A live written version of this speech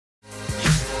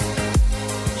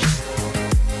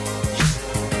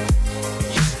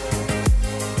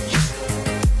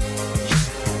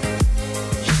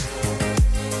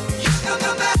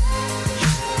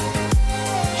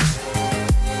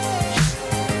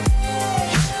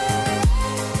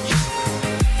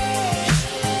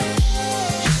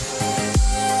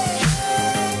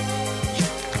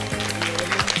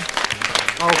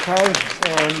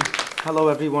Okay, hello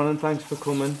everyone and thanks for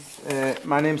coming.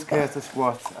 My name's Curtis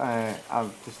Watt.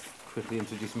 I'll just quickly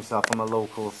introduce myself. I'm a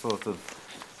local sort of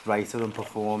writer and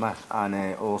performer,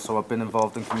 and also I've been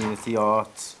involved in community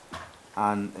arts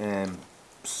and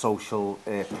social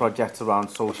projects around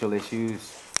social issues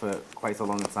for quite a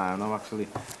long time now actually.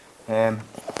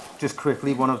 Just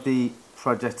quickly, one of the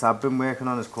projects I've been working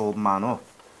on is called Man Up.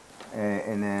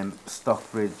 In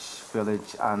Stockbridge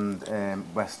Village and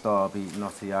West Derby,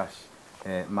 Nottingham,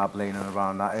 Mab Lane and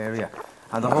around that area.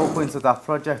 And the whole point of that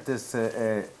project is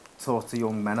to talk to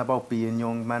young men about being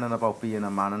young men and about being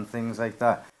a man and things like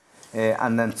that.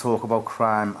 And then talk about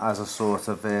crime as a sort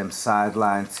of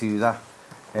sideline to that.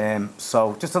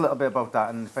 So just a little bit about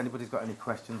that, and if anybody's got any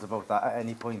questions about that at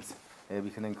any point, we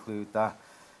can include that.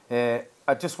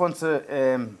 I just want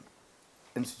to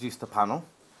introduce the panel.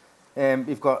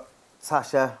 We've got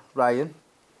Tasha Ryan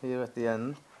here at the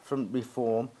end from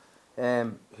Reform,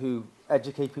 who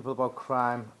educate people about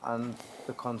crime and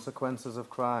the consequences of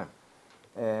crime,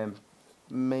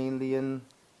 mainly in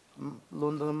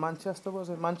London and Manchester, was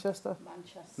it? Manchester?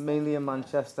 Manchester. Mainly in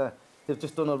Manchester. They've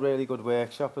just done a really good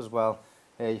workshop as well.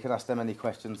 You can ask them any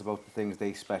questions about the things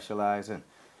they specialise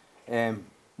in.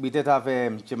 We did have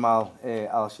Jamal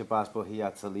Al-Shabazz, but he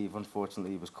had to leave.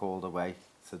 Unfortunately, he was called away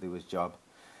to do his job.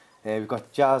 We've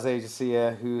got Jazz Agency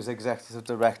here, who's Executive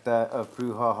Director of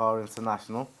Brouhaha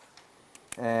International,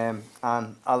 and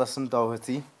Alison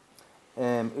Doherty,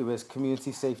 who is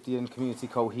Community Safety and Community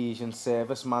Cohesion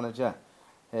Service Manager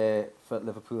for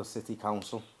Liverpool City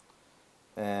Council.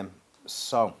 I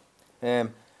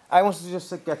wanted to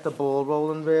just get the ball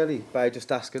rolling really by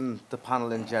just asking the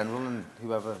panel in general, and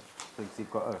whoever thinks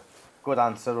you've got a good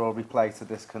answer or reply to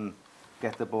this can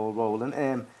get the ball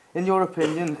rolling. In your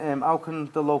opinion, how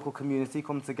can the local community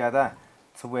come together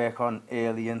to work on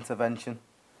early intervention?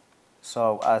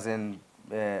 So, as in,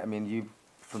 I mean, you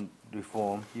from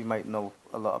Reform, you might know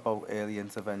a lot about early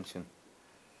intervention.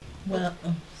 Well,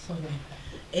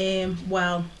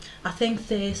 well, I think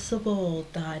first of all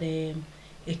that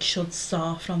it should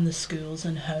start from the schools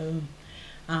and home.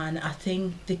 And I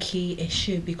think the key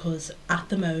issue, because at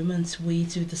the moment we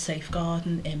do the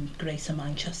safeguarding in Greater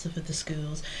Manchester for the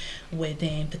schools with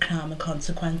the crime and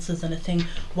consequences, and I think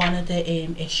one of the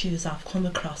issues I've come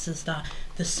across is that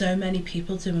there's so many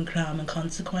people doing crime and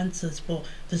consequences, but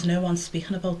there's no one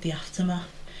speaking about the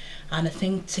aftermath. And I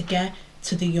think to get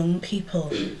to the young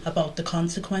people about the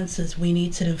consequences, we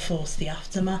need to enforce the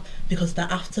aftermath, because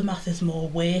the aftermath is more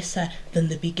worse than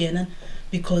the beginning,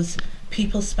 because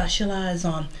people specialise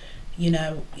on, you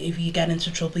know, if you get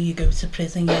into trouble you go to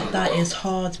prison. Yeah, that is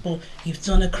hard, but you've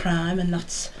done a crime and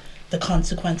that's the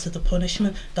consequence of the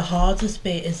punishment. The hardest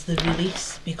bit is the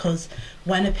release, because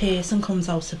when a person comes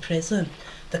out of prison,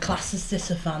 the class is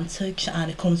disadvantaged and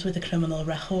it comes with a criminal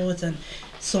record, and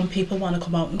some people want to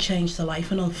come out and change their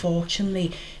life, and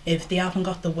unfortunately if they haven't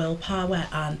got the willpower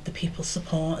and the people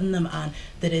supporting them, and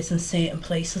there isn't certain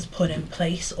places put in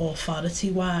place authority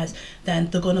wise, then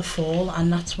they're going to fall.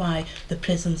 And that's why the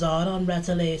prisons are on red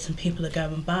alert and people are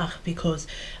going back, because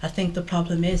I think the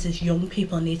problem is young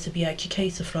people need to be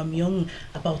educated from young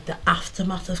about the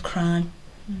aftermath of crime.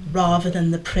 Rather than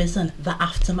the prison, the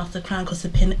aftermath of crime, because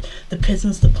the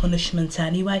prison's the punishment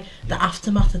anyway. The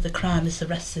aftermath of the crime is the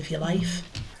rest of your life.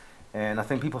 And I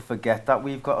think people forget that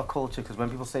we've got a culture, because when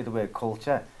people say the word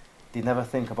culture, they never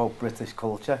think about British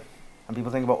culture. And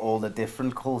people think about all the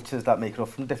different cultures that make it up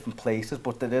from different places,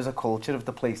 but there is a culture of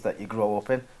the place that you grow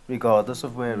up in, regardless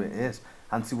of where it is.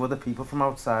 And to other people from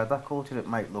outside that culture, it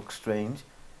might look strange,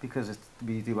 because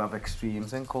we do have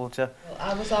extremes in culture. Well,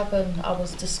 I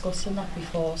was discussing that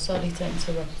before, sorry to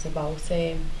interrupt, about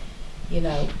you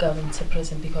know, going to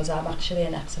prison, because I'm actually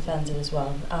an ex-offender as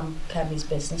well. I'm Kemi's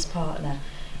business partner,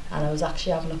 and I was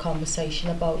actually having a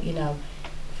conversation about, you know,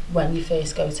 when you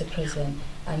first go to prison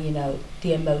and, you know,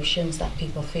 the emotions that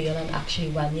people feel, and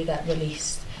actually when you get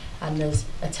released. And there's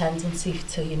a tendency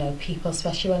to, you know, people,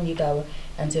 especially when you go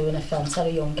and do an offence at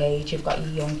a young age, you've got your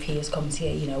young peers coming to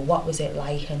you, you know, what was it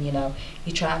like, and, you know,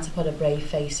 you're trying to put a brave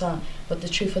face on. But the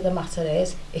truth of the matter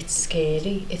is, it's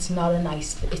scary. It's not a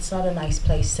nice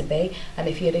place to be. And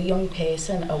if you're a young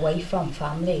person away from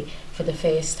family for the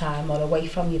first time, or away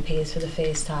from your peers for the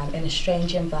first time, in a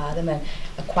strange environment,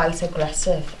 a quite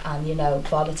aggressive and, you know,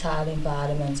 volatile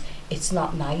environment, it's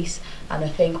not nice. And I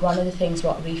think one of the things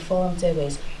what Reform do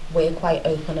is we're quite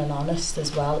open and honest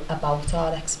as well about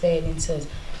our experiences,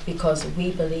 because we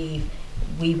believe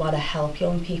we want to help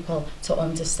young people to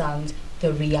understand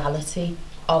the reality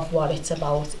of what it's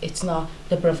about. It's not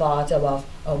the bravado of,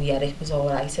 oh yeah, it was all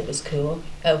right, it was cool.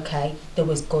 Okay, there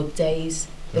was good days,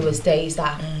 there was days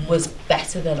that was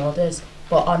better than others,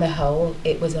 but on a whole,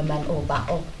 it was a mental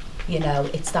battle. You know,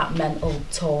 it's that mental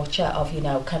torture of, you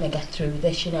know, can I get through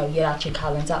this? You know, you had your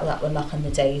calendar that were knocking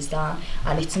the days down,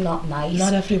 and it's not nice.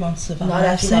 Not everyone survives. Not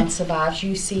everyone survives.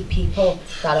 You see people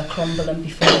that are crumbling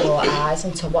before your eyes,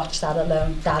 and to watch that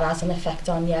alone, that has an effect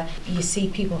on you. You see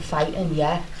people fighting,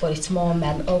 yeah, but it's more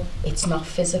mental, it's not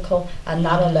physical, and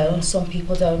that alone some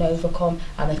people don't overcome,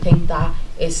 and I think that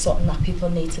is something that people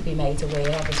need to be made aware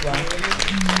of as well.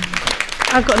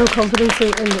 I've got no confidence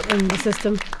in the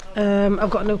system. I've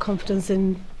got no confidence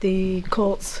in the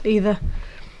courts either.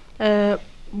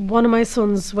 One of my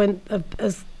sons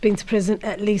has been to prison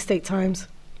at least 8 times.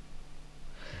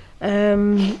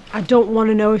 I don't want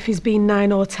to know if he's been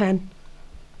 9 or 10.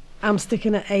 I'm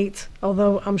sticking at 8,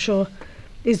 although I'm sure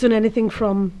he's done anything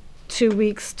from 2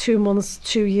 weeks, 2 months,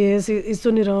 2 years. He's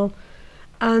done it all.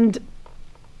 And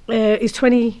he's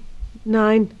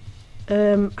 29.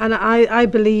 And I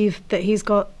believe that he's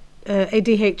got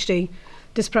ADHD,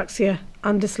 dyspraxia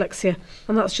and dyslexia,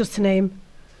 and that's just to name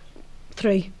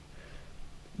 3.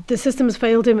 The system has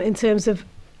failed him in terms of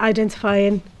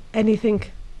identifying anything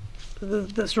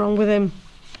that's wrong with him.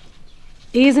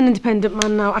 He is an independent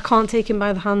man now. I can't take him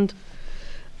by the hand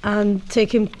and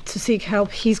take him to seek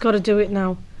help. He's got to do it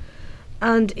now.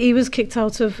 And he was kicked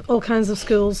out of all kinds of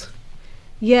schools.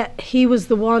 Yet he was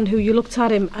the one who you looked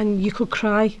at him and you could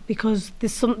cry because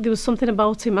there was something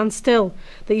about him, and still,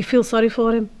 that you feel sorry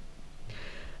for him.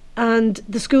 And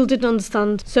the school didn't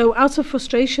understand. So out of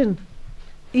frustration,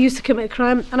 he used to commit a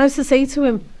crime. And I used to say to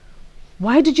him,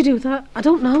 "Why did you do that?" "I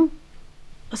don't know."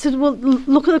 I said, "Well,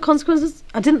 look at the consequences."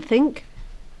 "I didn't think."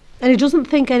 And he doesn't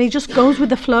think, and he just goes with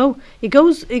the flow. He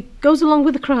goes along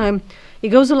with the crime. He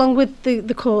goes along with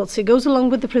the courts. He goes along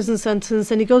with the prison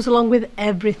sentence, and he goes along with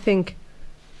everything.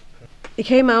 He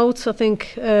came out, I think,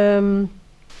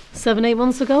 7-8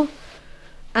 months ago,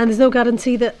 and there's no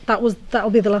guarantee that'll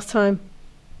be the last time,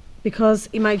 because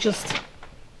he might just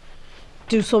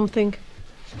do something.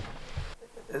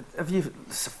 Have you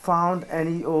found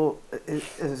any, or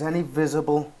is any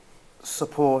visible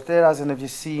support there? As in, have you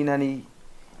seen any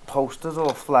posters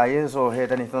or flyers or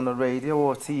heard anything on the radio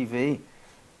or TV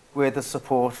where there's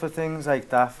support for things like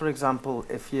that? For example,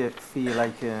 if you feel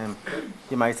like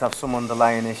you might have some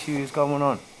underlying issues going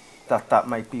on, that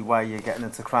might be why you're getting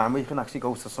into crime, where you can actually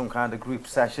go to some kind of group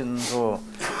sessions or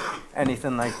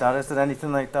anything like that. Is there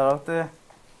anything like that out there?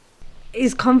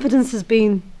 His confidence has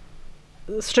been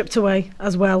stripped away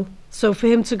as well. So for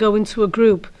him to go into a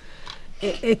group,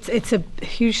 it's a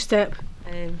huge step.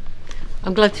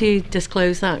 I'm glad to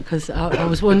disclose that, because I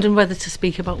was wondering whether to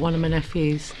speak about one of my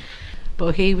nephews.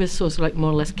 But he was sort of like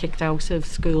more or less kicked out of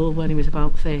school when he was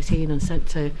about 13 and sent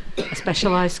to a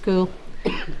specialised school.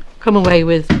 Come away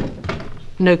with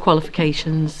no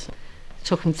qualifications.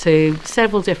 Took him to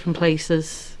several different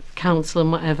places, counsel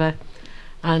and whatever.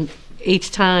 And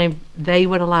each time they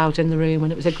were allowed in the room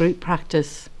and it was a group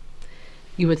practice,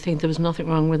 you would think there was nothing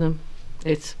wrong with him.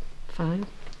 It's fine,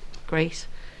 great.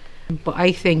 But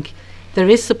I think there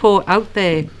is support out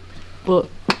there, but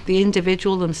the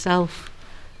individual themselves,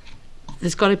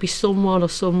 there's got to be someone or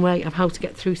some way of how to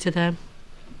get through to them,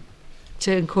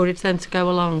 to encourage them to go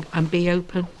along and be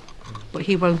open. But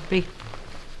he won't be.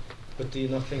 But do you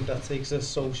not think that takes a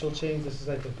social change? This is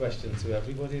like a question to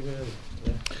everybody, really.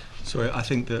 Yeah. Sorry, I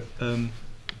think that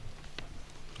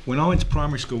when I went to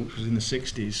primary school, which was in the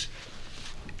 60s,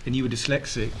 and you were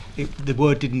dyslexic, the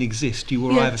word didn't exist. You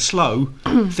were either slow,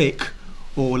 thick,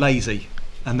 or lazy,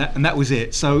 and that was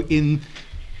it. So in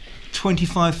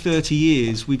 25, 30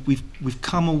 years, we've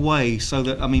come away so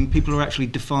that, I mean, people are actually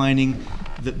defining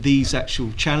that these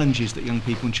actual challenges that young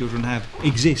people and children have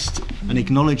exist, and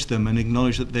acknowledge them, and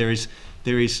acknowledge that there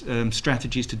is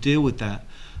strategies to deal with that.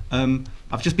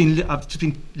 I've just been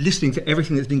listening to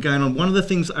everything that's been going on. One of the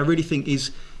things that I really think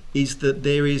is that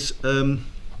there is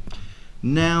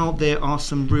now there are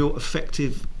some real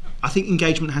effective. I think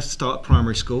engagement has to start at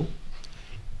primary school.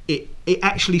 It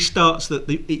actually starts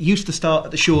it used to start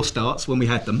at the Sure Starts when we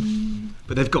had them,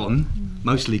 but they've gone,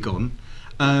 mostly gone.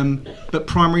 But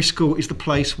primary school is the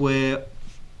place where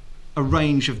a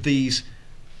range of these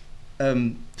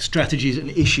strategies and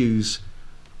issues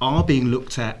are being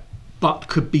looked at, but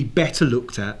could be better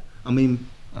looked at. I mean,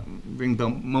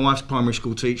 my wife's a primary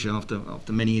school teacher after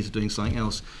many years of doing something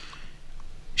else.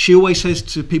 She always says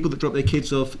to people that drop their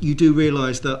kids off, you do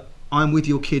realise that I'm with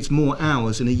your kids more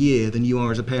hours in a year than you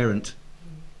are as a parent.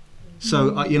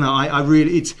 So I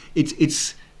really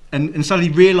it's and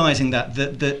suddenly realising that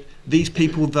these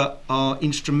people that are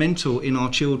instrumental in our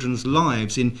children's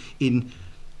lives in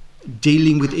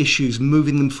dealing with issues,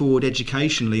 moving them forward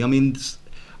educationally. I mean,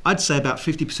 I'd say about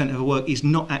 50% of her work is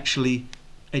not actually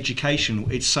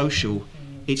educational, it's social.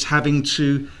 It's having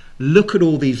to look at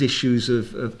all these issues of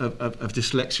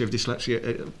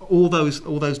dyslexia, all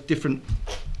those different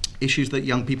issues that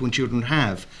young people and children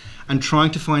have, and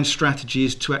trying to find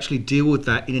strategies to actually deal with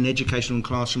that in an educational and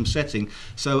classroom setting.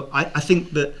 So I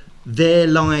think that there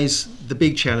lies the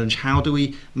big challenge. How do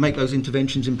we make those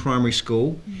interventions in primary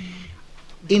school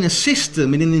in a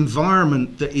system, in an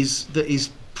environment that is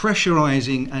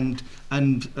pressurising and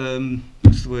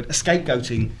what's the word,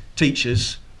 scapegoating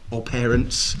teachers or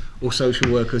parents or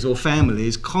social workers or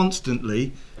families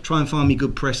constantly, try and find me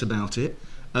good press about it.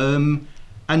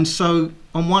 And so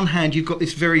on one hand you've got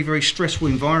this very, very stressful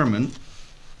environment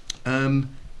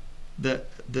that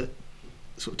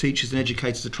sort of teachers and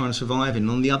educators are trying to survive in.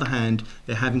 And on the other hand,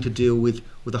 they're having to deal with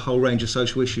a whole range of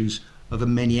social issues over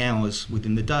many hours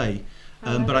within the day.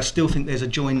 But I still think there's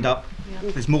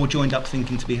there's more joined up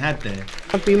thinking to be had there.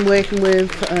 I've been working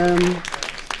with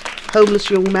homeless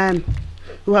young men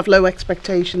who have low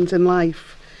expectations in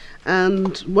life.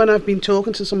 And when I've been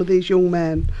talking to some of these young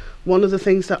men, one of the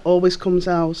things that always comes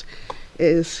out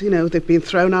is, you know, they've been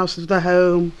thrown out of their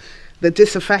home, they're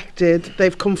disaffected,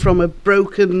 they've come from a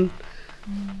broken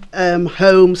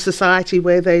home society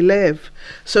where they live.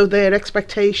 So their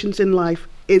expectations in life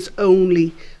is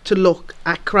only to look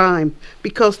at crime,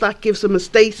 because that gives them a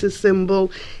status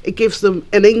symbol, it gives them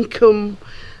an income,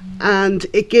 and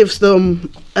it gives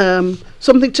them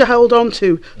something to hold on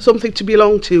to, something to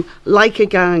belong to, like a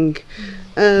gang.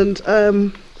 And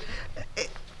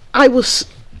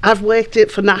I've worked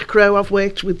it for NACRO, I've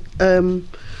worked with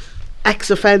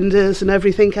ex-offenders and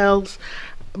everything else,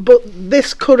 but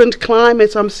this current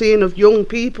climate I'm seeing of young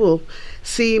people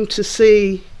seem to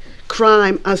see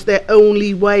crime as their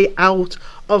only way out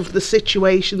of the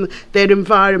situation, their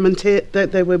environment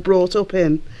that they were brought up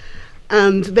in,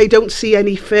 and they don't see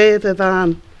any further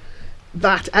than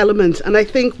that element. And I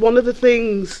think one of the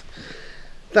things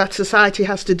that society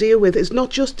has to deal with is not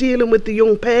just dealing with the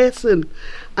young person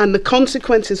and the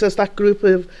consequences, as that group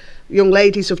of young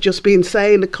ladies have just been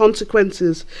saying, the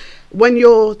consequences. When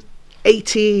you're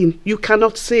 18, you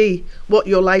cannot see what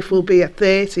your life will be at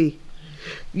 30.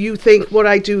 You think what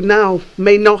I do now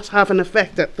may not have an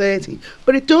effect at 30,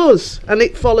 but it does, and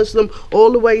it follows them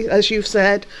all the way, as you've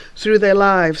said, through their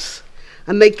lives,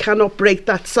 and they cannot break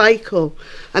that cycle.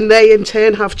 And they in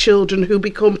turn have children who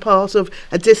become part of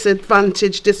a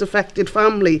disadvantaged, disaffected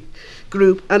family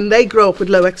group, and they grow up with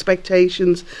low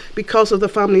expectations because of the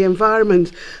family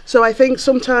environment. So I think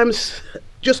sometimes,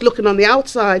 just looking on the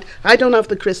outside, I don't have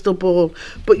the crystal ball,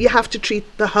 but you have to treat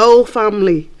the whole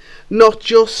family, not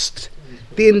just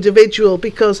the individual,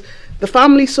 because the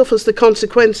family suffers the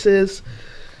consequences.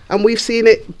 And we've seen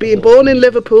it, being born in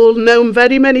Liverpool, known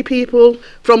very many people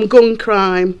from gun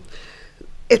crime.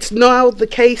 It's now the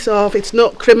case of, it's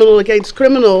not criminal against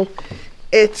criminal,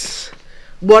 it's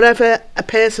whatever a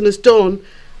person has done,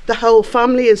 the whole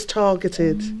family is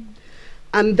targeted.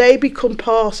 And they become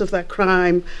part of that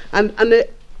crime, and the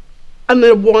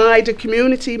wider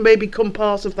community may become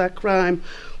part of that crime,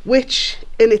 which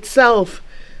in itself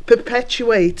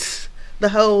perpetuates the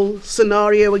whole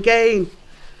scenario again.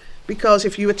 Because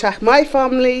if you attack my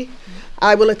family,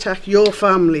 I will attack your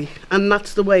family, and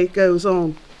that's the way it goes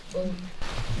on. Well,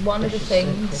 one of the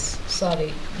things,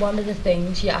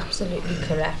 you're absolutely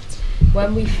correct.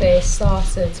 When we first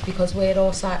started, because we're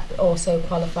also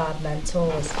qualified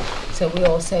mentors, so we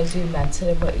also do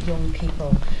mentoring with young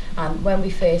people. And when we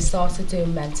first started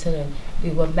doing mentoring,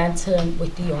 we were mentoring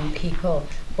with the young people,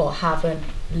 but having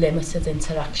limited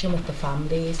interaction with the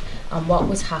families. And what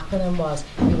was happening was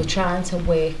we were trying to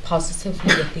work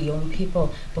positively with the young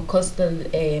people, because the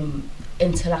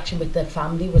interaction with the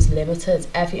family was limited.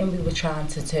 Everything we were trying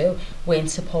to do weren't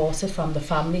supported from the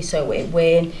family, so it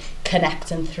weren't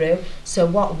connecting through. So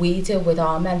what we do with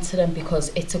our mentoring, because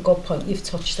it's a good point you've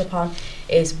touched upon,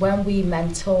 is when we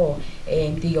mentor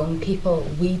the young people,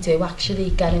 we do actually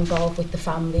get involved with the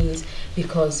families,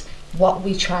 because what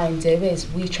we try and do is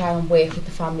we try and work with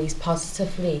the families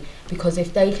positively, because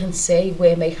if they can see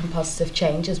we're making positive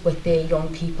changes with their young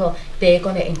people, they're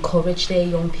going to encourage their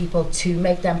young people to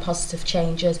make them positive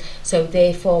changes. So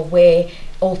therefore we're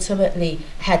ultimately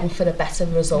heading for a better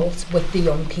result with the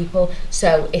young people.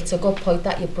 So it's a good point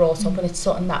that you brought up, and it's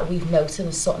something that we've noted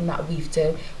and something that we've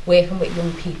do. Working with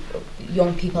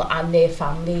young people and their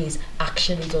families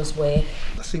actually does work.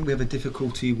 I think we have a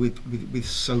difficulty with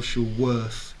social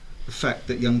worth. The fact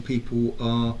that young people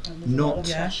are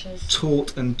not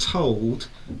taught and told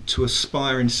to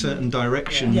aspire in certain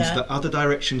directions, that other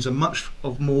directions are much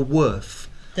of more worth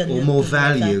or more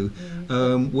value.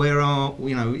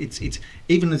 It's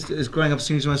even as growing up as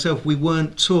soon as myself, we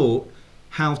weren't taught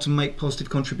how to make positive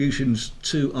contributions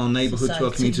to our neighbourhood, to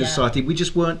our community, society. We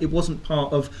just weren't. It wasn't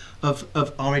part of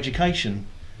our education.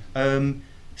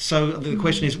 So the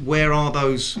question is, where are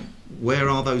those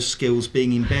skills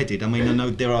being embedded? I mean, I know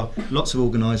there are lots of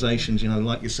organisations,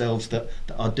 like yourselves, that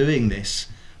are doing this,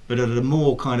 but at a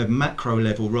more kind of macro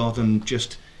level, rather than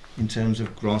just in terms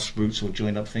of grassroots or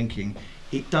joined up thinking.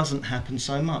 It doesn't happen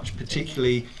so much,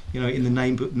 particularly in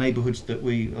the neighbourhoods that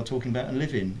we are talking about and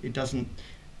live in. It doesn't.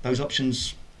 Those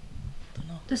options.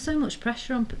 There's so much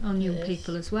pressure on young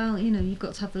people as well. You've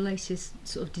got to have the latest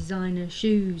sort of designer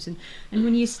shoes, and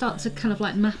when you start to kind of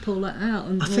like map all that out.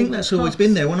 And I think that's always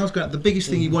been there. When I was growing up, the biggest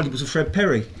thing you wanted was a Fred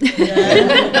Perry. or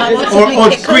Dunlop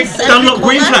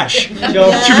Green Flash.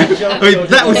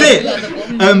 That was it.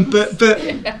 But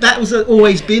that was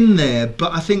always been there.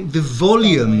 But I think the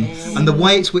volume and the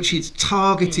way it's which it's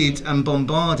targeted and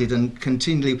bombarded and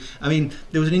continually. I mean,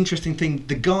 there was an interesting thing.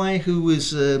 The guy who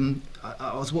was.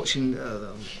 I was watching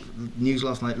news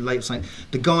last night, late night.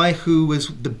 The guy who was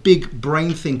the big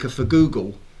brain thinker for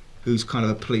Google, who's kind of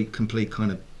a complete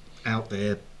kind of out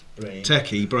there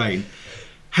techie brain,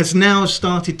 has now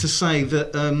started to say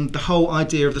that the whole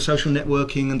idea of the social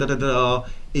networking and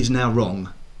is now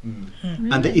wrong.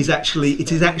 Really? And it is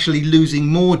actually losing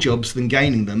more jobs than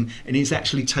gaining them, and it's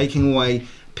actually taking away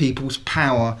people's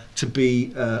power to be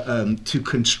to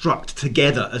construct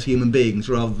together as human beings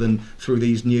rather than through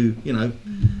these new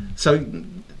so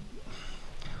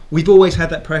we've always had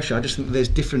that pressure. I just think there's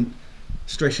different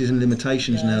stresses and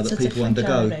limitations now that people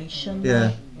undergo. I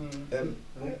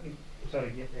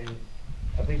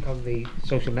think on the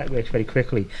social networks, very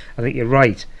quickly, I think you're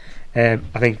right. I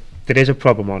think there is a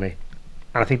problem on it,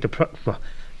 and I think the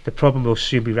problem will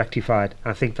soon be rectified.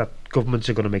 I think that governments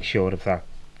are going to make sure of that,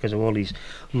 because of all these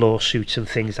lawsuits and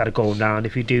things that are going down.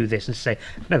 If you do this and say,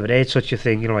 I've never heard such a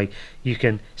thing, like you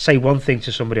can say one thing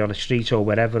to somebody on the street or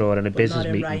wherever, or in a business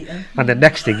meeting, and the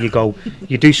next thing you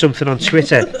do something on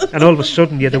Twitter, and all of a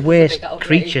sudden you're the worst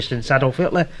creature since Adolf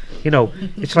Hitler.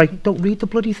 It's like, don't read the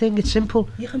bloody thing, it's simple.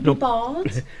 You can be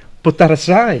bored. But that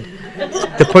aside,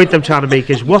 the point I'm trying to make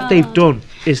is what they've done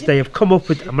is they have come up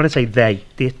with, I'm going to say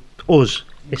us,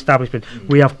 establishment,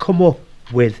 we have come up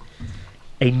with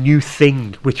a new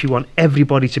thing which we want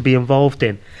everybody to be involved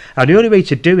in, and the only way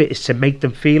to do it is to make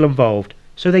them feel involved,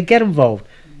 so they get involved.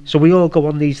 So we all go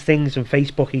on these things and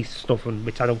Facebook stuff, and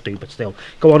which I don't do, but still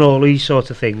go on all these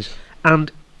sorts of things,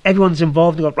 and everyone's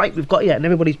involved and go, right, we've got you, and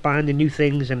everybody's buying the new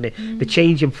things, and they're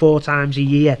changing 4 times a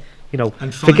year.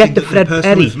 And forget the Fred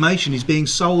Perry information is being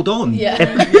sold on.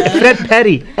 Fred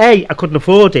Perry, A, I couldn't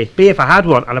afford it. B, if I had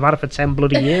one, I'd have had it for 10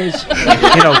 bloody years.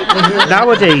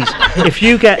 Nowadays, if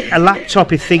you get a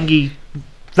laptop thingy,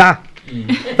 right?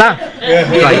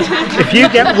 If you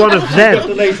get one of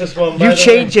them, you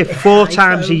change it 4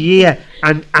 times a year,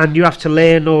 and you have to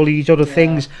learn all these other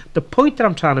things. The point that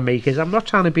I'm trying to make is, I'm not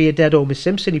trying to be a dead Homer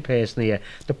Simpson-y person here.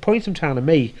 The point I'm trying to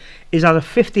make is, as a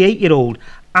 58-year-old,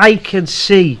 I can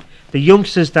see the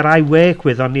youngsters that I work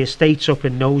with on the estates up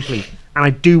in Knowsley, and I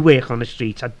do work on the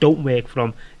streets, I don't work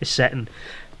from a setting,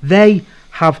 they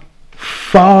have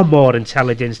far more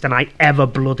intelligence than I ever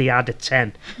bloody had at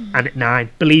 10 and at 9.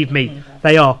 Believe me,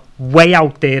 they are way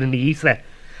out there in the ether.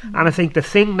 And I think the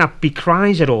thing that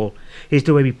decries it all is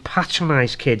the way we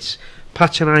patronise kids,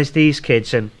 patronise these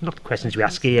kids, and not the questions we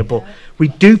ask here, but we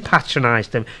do patronise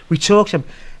them, we talk to them.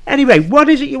 Anyway, what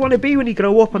is it you want to be when you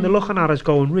grow up? And they're looking at us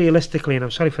going, realistically, and I'm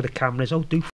sorry for the cameras, what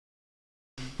do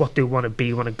you want to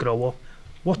be when I grow up?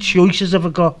 What choices have I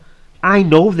got? I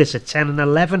know this at 10 and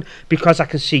 11 because I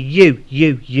can see you.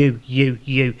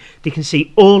 They can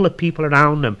see all the people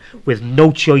around them with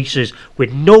no choices,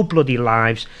 with no bloody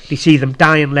lives. They see them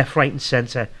dying left, right and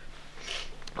centre.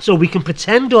 So we can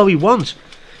pretend all we want.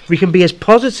 We can be as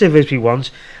positive as we want,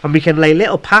 and we can lay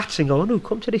little pats and go, oh no,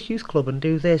 come to this youth club and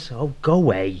do this. Oh, go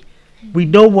away. We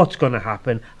know what's going to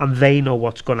happen, and they know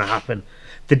what's going to happen.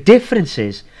 The difference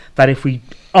is that if we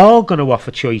are going to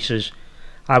offer choices,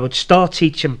 I would start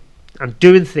teaching and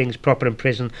doing things proper in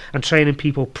prison and training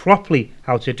people properly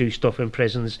how to do stuff in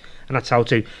prisons, and that's how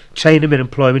to train them in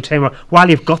employment. While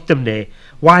you've got them there,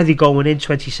 why are they going in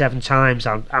 27 times?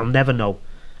 I'll never know.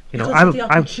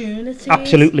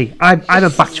 Absolutely. I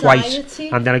went back twice,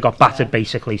 and then I got battered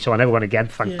basically, so I never went again,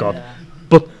 thank God.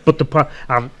 But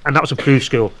and that was approved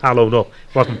school, I'll own up,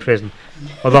 it wasn't prison.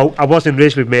 Although I was in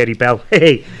Riz with Mary Bell.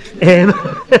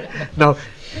 Now,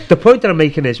 the point that I'm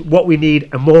making is, what we need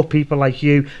are more people like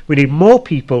you. We need more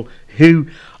people who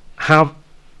are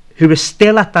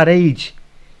still at that age.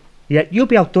 Yeah, you'll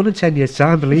be outdone in 10 years'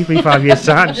 time, believe me, 5 years'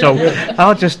 time. So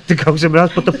I'll just go somewhere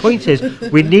else. But the point is,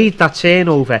 we need that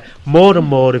turnover. More and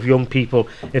more of young people,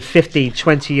 of 15,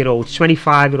 20-year-olds,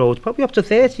 25-year-olds, probably up to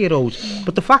 30-year-olds.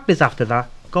 But the fact is, after that,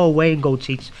 go away and go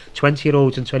teach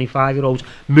 20-year-olds and 25-year-olds.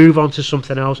 Move on to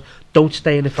something else. Don't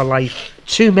stay in it for life.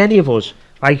 Too many of us,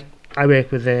 I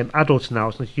work with adults now,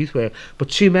 it's not youth work, but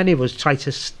too many of us try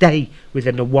to stay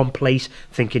within the one place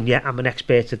thinking, yeah, I'm an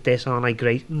expert at this, aren't I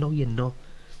great? No, you're not.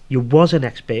 You was an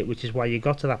expert, which is why you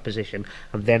got to that position,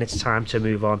 and then it's time to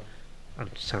move on. And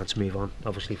it's time to move on,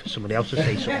 obviously, for somebody else to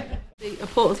say something. The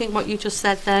important thing what you just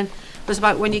said then was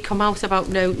about when you come out about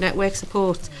no network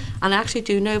support, and I actually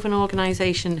do know of an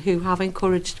organisation who have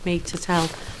encouraged me to tell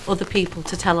other people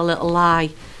to tell a little lie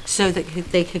so that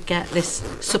they could get this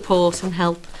support and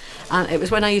help. And it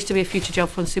was when I used to be a future job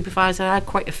fund supervisor. I had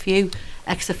quite a few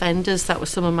ex-offenders that were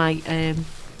some of my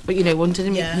but you know,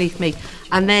 underneath me,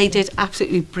 and they did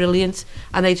absolutely brilliant,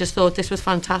 and they just thought this was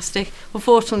fantastic.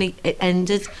 Unfortunately it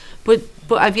ended, but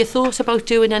have you thought about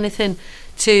doing anything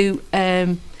to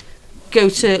go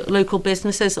to local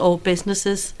businesses or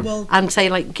businesses and say,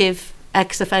 like, give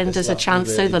ex-offenders a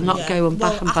chance so they're not going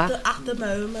back and back? At the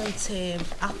moment,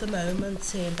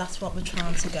 that's what we're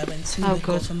trying to go into with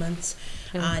government.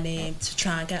 And to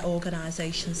try and get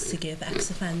organisations to give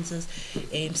ex-offenders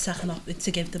to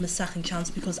give them a second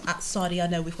chance, because sorry, I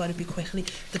know we've got to be quickly.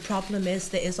 The problem is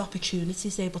there is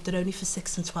opportunities there, but they're only for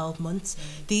 6 and 12 months.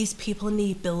 These people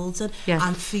need building,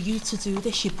 and for you to do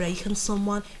this, you're breaking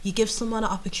someone. You give someone an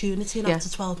opportunity, and after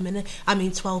 12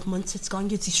 months, it's gone.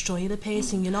 You're destroying a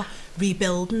person. You're not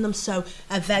rebuilding them. So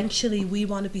eventually, we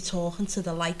want to be talking to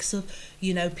the likes of,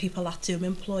 you know, people that do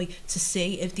employ, to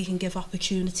see if they can give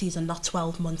opportunities and not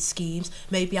 12-month schemes.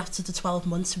 Maybe after the 12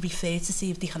 months, refer to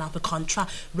see if they can have a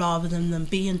contract rather than them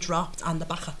being dropped and they're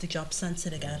back at the job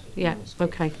centre again. Yeah,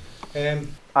 okay.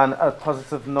 And a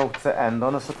positive note to end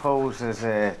on, I suppose, is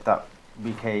that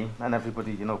we came and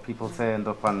everybody, you know, people turned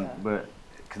up and were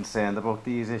concerned about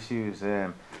these issues.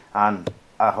 And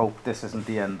I hope this isn't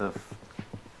the end of,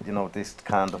 you know, this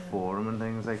kind of forum and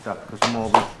things like that, because the more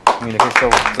we communicate to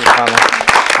the panel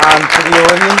and to the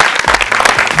audience.